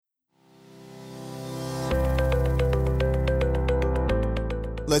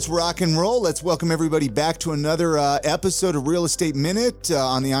Let's rock and roll. Let's welcome everybody back to another episode of Real Estate Minute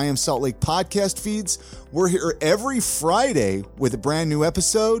on the I Am Salt Lake podcast feeds. We're here every Friday with a brand new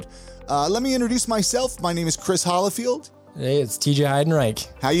episode. Let me introduce myself. My name is Chris Hollifield. Hey, it's TJ Heidenreich.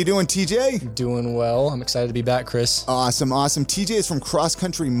 How you doing, TJ? Doing well. I'm excited to be back, Chris. Awesome. TJ is from Cross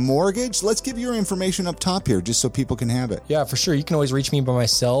Country Mortgage. Let's give your information up top here just so people can have it. Yeah, for sure. You can always reach me by my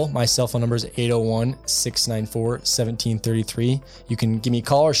cell. My cell phone number is 801-694-1733. You can give me a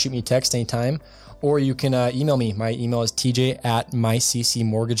call or shoot me a text anytime, or you can email me. My email is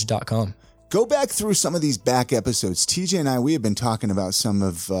tj@myccmortgage.com. Go back through some of these back episodes. TJ and I, we have been talking about some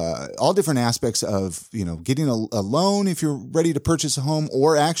of all different aspects of, getting a loan if you're ready to purchase a home,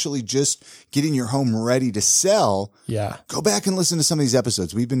 or actually just getting your home ready to sell. Yeah. Go back and listen to some of these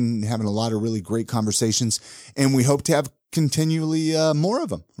episodes. We've been having a lot of really great conversations, and we hope to have continually more of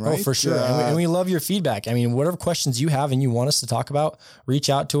them, right? Oh, for sure. And we love your feedback. I mean, whatever questions you have and you want us to talk about, reach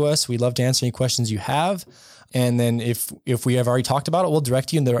out to us. We'd love to answer any questions you have. And then if we have already talked about it, we'll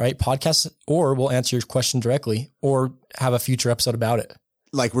direct you in the right podcast, or we'll answer your question directly, or have a future episode about it.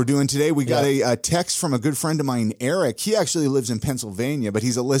 Like we're doing today. We got a text from a good friend of mine, Eric. He actually lives in Pennsylvania, but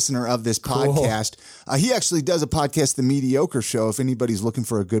he's a listener of this podcast. He actually does a podcast, The Mediocre Show. If anybody's looking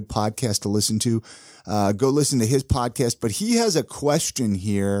for a good podcast to listen to, go listen to his podcast. But he has a question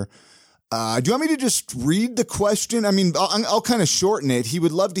here. Do you want me to just read the question? I mean, I'll kind of shorten it. He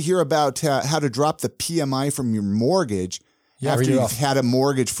would love to hear about how to drop the PMI from your mortgage after you've had a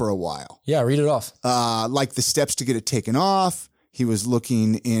mortgage for a while. Yeah, read it off. Like the steps to get it taken off. He was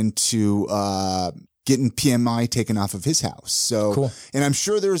looking into getting PMI taken off of his house. So, cool. And I'm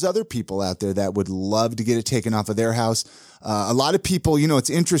sure there's other people out there that would love to get it taken off of their house. A lot of people, it's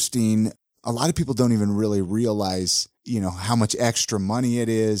interesting. A lot of people don't even really realize, how much extra money it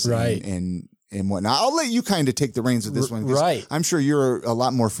is, right? And whatnot. I'll let you kind of take the reins of this one. Right. I'm sure you're a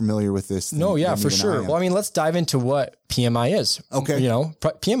lot more familiar with this. For sure. Well, I mean, let's dive into what PMI is. Okay.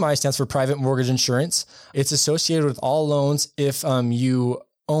 PMI stands for Private Mortgage Insurance. It's associated with all loans if you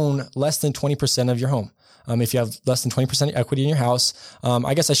own less than 20% of your home. If you have less than 20% equity in your house,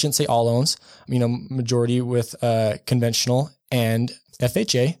 I guess I shouldn't say all loans, majority with conventional and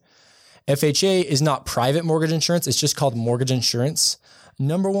FHA. FHA is not private mortgage insurance. It's just called mortgage insurance.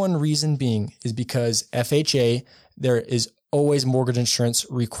 Number one reason being is because FHA, there is always mortgage insurance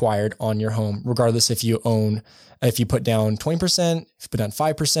required on your home, regardless if you put down 20%, if you put down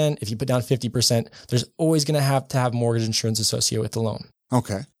 5%, if you put down 50%, there's always going to have mortgage insurance associated with the loan.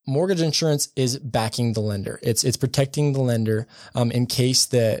 Okay. Mortgage insurance is backing the lender. It's protecting the lender in case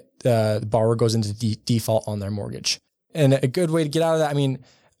the borrower goes into default on their mortgage. And a good way to get out of that,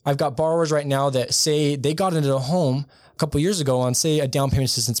 I've got borrowers right now that say they got into a home a couple of years ago on, say, a down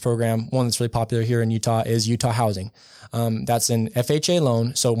payment assistance program. One that's really popular here in Utah is Utah Housing. That's an FHA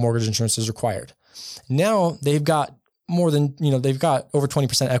loan, so mortgage insurance is required. Now they've got they've got over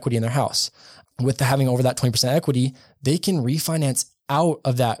 20% equity in their house. With having over that 20% equity, they can refinance out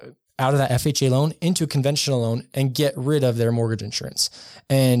of that FHA loan into a conventional loan and get rid of their mortgage insurance.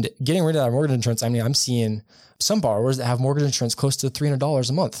 And getting rid of that mortgage insurance, I'm seeing some borrowers that have mortgage insurance close to $300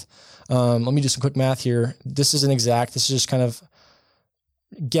 a month. Let me do some quick math here. This isn't exact. This is just kind of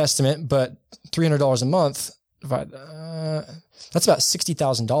guesstimate, but $300 a month, that's about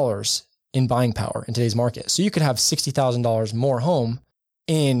 $60,000 in buying power in today's market. So you could have $60,000 more home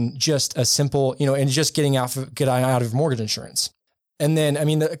in just a simple, and just getting out of mortgage insurance. And then,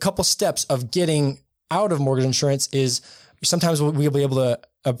 a couple steps of getting out of mortgage insurance is sometimes we'll be able to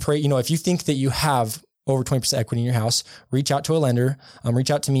appraise, if you think that you have over 20% equity in your house, reach out to a lender, reach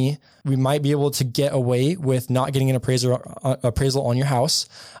out to me. We might be able to get away with not getting an appraisal on your house.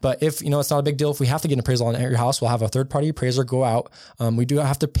 But if, it's not a big deal. If we have to get an appraisal on your house, we'll have a third-party appraiser go out. We do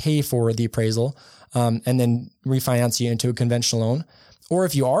have to pay for the appraisal and then refinance you into a conventional loan. Or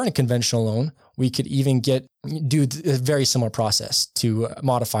if you are in a conventional loan, we could even do a very similar process to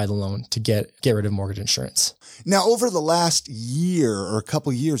modify the loan to get rid of mortgage insurance. Now, over the last year or a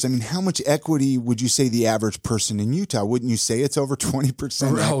couple of years, how much equity would you say the average person in Utah? Wouldn't you say it's over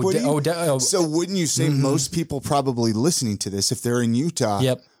 20% equity? So wouldn't you say most people probably listening to this, if they're in Utah,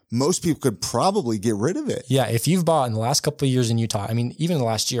 yep, most people could probably get rid of it? Yeah. If you've bought in the last couple of years in Utah, even in the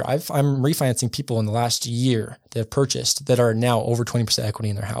last year, I'm refinancing people in the last year that have purchased that are now over 20% equity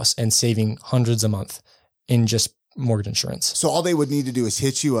in their house and saving hundreds a month in just mortgage insurance. So all they would need to do is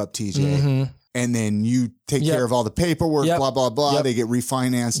hit you up, TJ, and then you take care of all the paperwork, blah, blah, blah. They get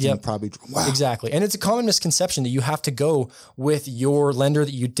refinanced and probably, wow. Exactly. And it's a common misconception that you have to go with your lender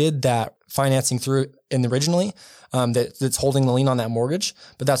that you did that financing through originally, that's holding the lien on that mortgage,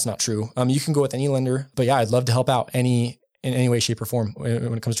 but that's not true. You can go with any lender, but yeah, I'd love to help out any in any way, shape, or form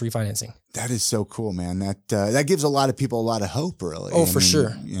when it comes to refinancing. That is so cool, man. That gives a lot of people a lot of hope, really. Oh, for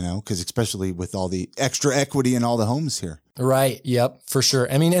sure. You know, because especially with all the extra equity in all the homes here. Right. Yep. For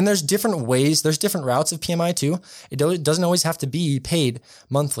sure. I mean, and there's different ways, there's different routes of PMI too. It doesn't always have to be paid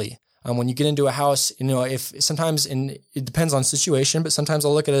monthly. When you get into a house, you know, if sometimes, and it depends on situation, but sometimes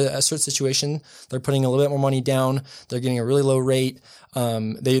I'll look at a certain situation, they're putting a little bit more money down, they're getting a really low rate.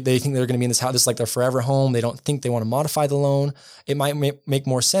 They think they're going to be in this house, this is like their forever home. They don't think they want to modify the loan. It might make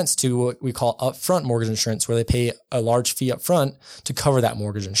more sense to what we call upfront mortgage insurance, where they pay a large fee upfront to cover that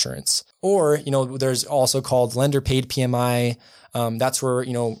mortgage insurance. Or, you know, there's also called lender paid PMI. That's where,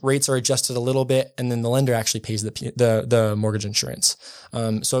 you know, rates are adjusted a little bit and then the lender actually pays the mortgage insurance.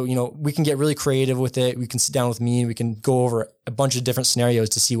 So, you know, we can get really creative with it. We can sit down with me and we can go over a bunch of different scenarios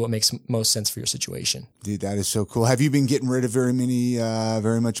to see what makes most sense for your situation. Dude, that is so cool. Have you been getting rid of very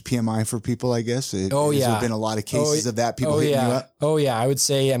much PMI for people, I guess? Has there been a lot of cases of that? People hitting you up? Oh yeah. I would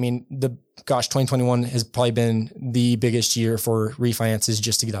say, I mean, 2021 has probably been the biggest year for refinances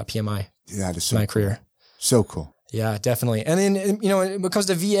just to get out PMI. That is so my cool. career. So cool. Yeah, definitely. And then, you know, when it comes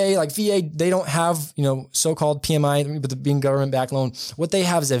to VA, like VA, they don't have, you know, so-called PMI, but being government-backed loan. What they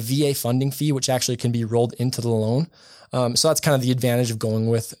have is a VA funding fee, which actually can be rolled into the loan. So that's kind of the advantage of going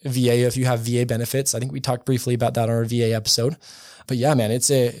with VA if you have VA benefits. I think we talked briefly about that on our VA episode. But yeah, man, it's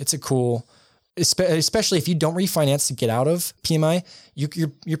a cool, especially if you don't refinance to get out of PMI,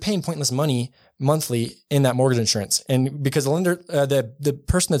 you're paying pointless money monthly in that mortgage insurance. And because the lender, the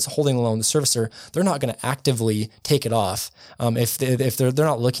person that's holding the loan, the servicer, they're not going to actively take it off. If they're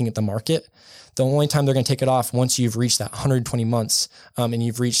not looking at the market, the only time they're going to take it off once you've reached that 120 months, and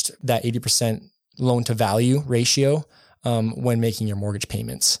you've reached that 80% loan to value ratio, when making your mortgage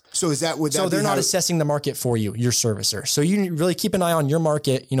payments. So they're not assessing the market for you, your servicer. So you really keep an eye on your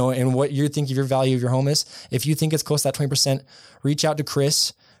market, you know, and what you think your value of your home is. If you think it's close to that 20%, reach out to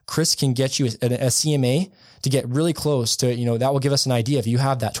Chris. Chris can get you a CMA to get really close to, you know, that will give us an idea if you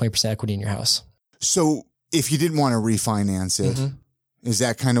have that 20% equity in your house. So if you didn't want to refinance it, is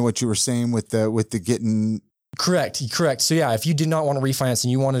that kind of what you were saying with the getting? Correct. So yeah, if you did not want to refinance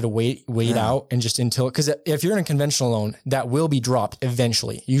and you wanted to wait out and just until, because if you're in a conventional loan, that will be dropped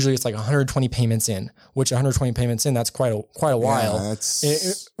eventually. Usually it's like 120 payments in, which 120 payments in, that's quite a while.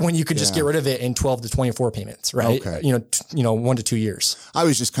 When you could just get rid of it in 12 to 24 payments, right? Okay. You know, 1 to 2 years. I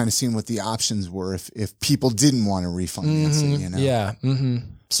was just kind of seeing what the options were if people didn't want to refinance it, you know? Yeah.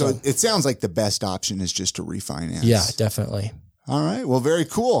 So it sounds like the best option is just to refinance. Yeah, definitely. All right. Well, very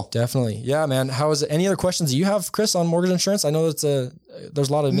cool. Definitely. Yeah, man. How is it? Any other questions you have, Chris, on mortgage insurance? I know there's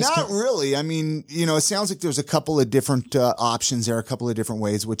a lot of Not really. I mean, you know, it sounds like there's a couple of different options there, a couple of different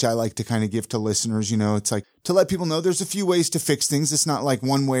ways, which I like to kind of give to listeners. You know, it's like to let people know there's a few ways to fix things. It's not like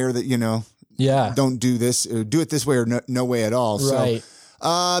one way or that, you know, don't do this, or do it this way or no way at all. Right.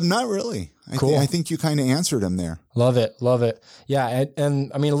 So, not really. Cool. I think you kind of answered them there. Love it. Yeah.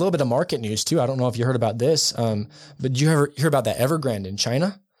 And I mean, a little bit of market news too. I don't know if you heard about this, but did you ever hear about that Evergrande in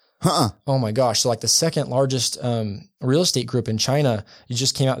China? Oh my gosh. So like the second largest real estate group in China, it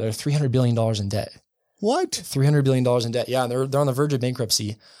just came out, they're $300 billion in debt. What? $300 billion in debt. Yeah. They're on the verge of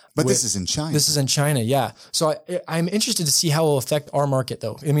bankruptcy. But this is in China. This is in China. Yeah. So I'm interested to see how it will affect our market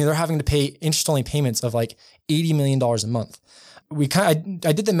though. I mean, they're having to pay interest-only payments of like $80 million a month. I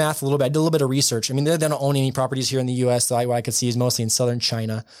did the math a little bit. I did a little bit of research. I mean, they don't own any properties here in the U.S. What I could see is mostly in southern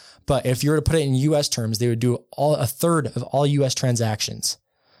China. But if you were to put it in U.S. terms, they would do a third of all U.S. transactions.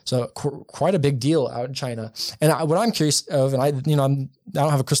 So quite a big deal out in China. And what I'm curious of, and I don't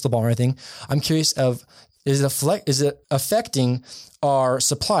have a crystal ball or anything. I'm curious of, is it affecting our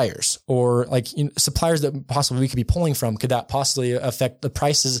suppliers or like suppliers that possibly we could be pulling from? Could that possibly affect the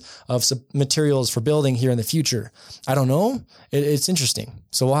prices of some materials for building here in the future? I don't know. It's interesting.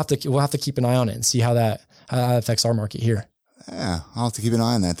 So we'll have to keep an eye on it and see how that affects our market here. Yeah, I'll have to keep an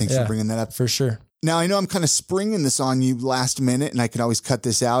eye on that. Thanks for bringing that up. For sure. Now, I know I'm kind of springing this on you last minute, and I can always cut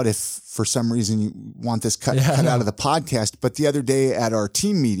this out if for some reason you want this cut out of the podcast. But the other day at our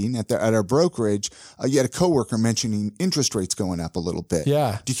team meeting at our brokerage, you had a coworker mentioning interest rates going up a little bit.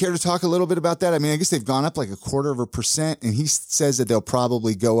 Yeah. Do you care to talk a little bit about that? I mean, I guess they've gone up like 0.25%, and he says that they'll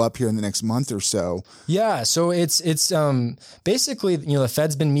probably go up here in the next month or so. Yeah. So it's basically, the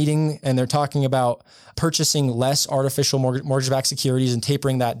Fed's been meeting and they're talking about purchasing less artificial mortgage-backed securities and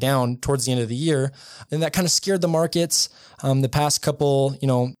tapering that down towards the end of the year. And that kind of scared the markets the past couple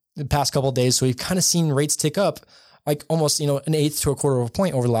of days. So we've kind of seen rates tick up like almost, an 1/8 to 1/4 of a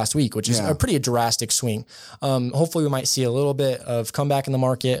point over the last week, which is a pretty drastic swing. Hopefully we might see a little bit of comeback in the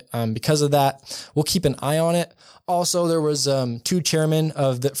market because of that. We'll keep an eye on it. Also, there was 2 chairmen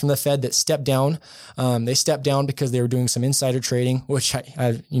from the Fed that stepped down. They stepped down because they were doing some insider trading, which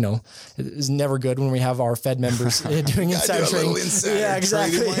I is never good when we have our Fed members doing insider trading. Yeah,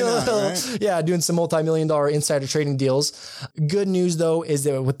 exactly. Not, right? Yeah, doing some multi-million-dollar insider trading deals. Good news though is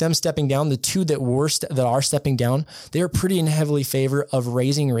that with them stepping down, the 2 that are stepping down, they are pretty in heavily favor of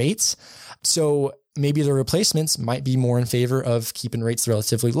raising rates. So maybe the replacements might be more in favor of keeping rates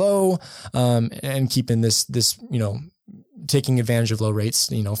relatively low, and keeping this, taking advantage of low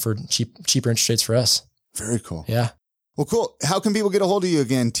rates, for cheaper interest rates for us. Very cool. Yeah. Well, cool. How can people get a hold of you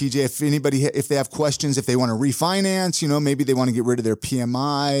again, TJ? If they have questions, if they want to refinance, maybe they want to get rid of their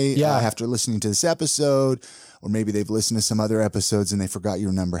PMI after listening to this episode, or maybe they've listened to some other episodes and they forgot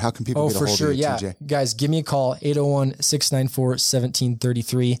your number. How can people get a hold of you, TJ? Guys, give me a call,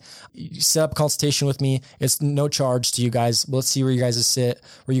 801-694-1733. Set up a consultation with me. It's no charge to you guys. Let's see where you guys sit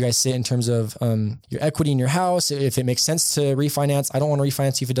in terms of your equity in your house. If it makes sense to refinance, I don't want to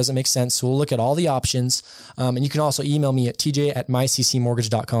refinance you if it doesn't make sense. So we'll look at all the options. And you can also email me at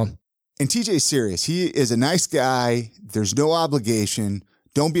tj@myccmortgage.com. And TJ's serious. He is a nice guy. There's no obligation.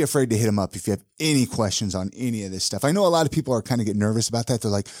 Don't be afraid to hit him up if you have any questions on any of this stuff. I know a lot of people are kind of get nervous about that. They're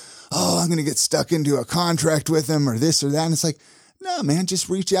like, oh, I'm going to get stuck into a contract with him or this or that. And it's like, no, man, just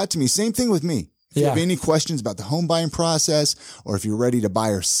reach out to me. Same thing with me. If you have any questions about the home buying process, or if you're ready to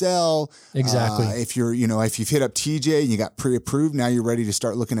buy or sell. Exactly. If you've hit up TJ and you got pre-approved, now you're ready to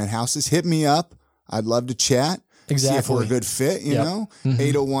start looking at houses, hit me up. I'd love to chat. Exactly. See if we're a good fit, you know?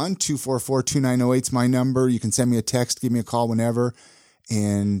 801-244-2908 is my number. You can send me a text, give me a call whenever.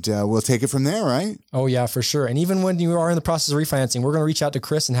 And we'll take it from there, right? Oh, yeah, for sure. And even when you are in the process of refinancing, we're going to reach out to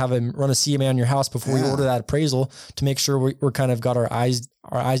Chris and have him run a CMA on your house before we order that appraisal to make sure we're kind of got our I's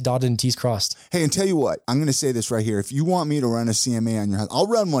dotted and T's crossed. Hey, and tell you what, I'm going to say this right here. If you want me to run a CMA on your house, I'll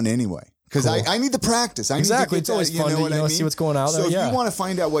run one anyway. Because I need the practice. Exactly. It's always fun to see what's going out there. So if you want to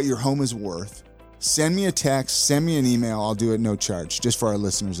find out what your home is worth, send me a text, send me an email. I'll do it no charge, just for our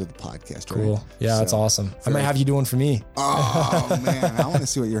listeners of the podcast. Cool. Right? Yeah, that's awesome. I might have you do one for me. Oh, man. I want to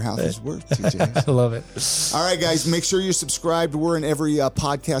see what your house is worth, TJ. I love it. All right, guys, make sure you're subscribed. We're in every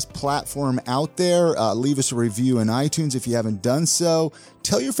podcast platform out there. Leave us a review in iTunes if you haven't done so.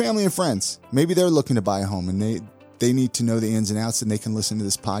 Tell your family and friends. Maybe they're looking to buy a home and they need to know the ins and outs, and they can listen to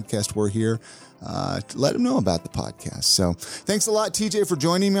this podcast. We're here. Let them know about the podcast. So thanks a lot, TJ, for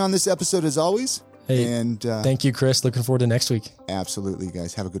joining me on this episode as always. Hey, and thank you, Chris. Looking forward to next week. Absolutely,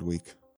 guys. Have a good week.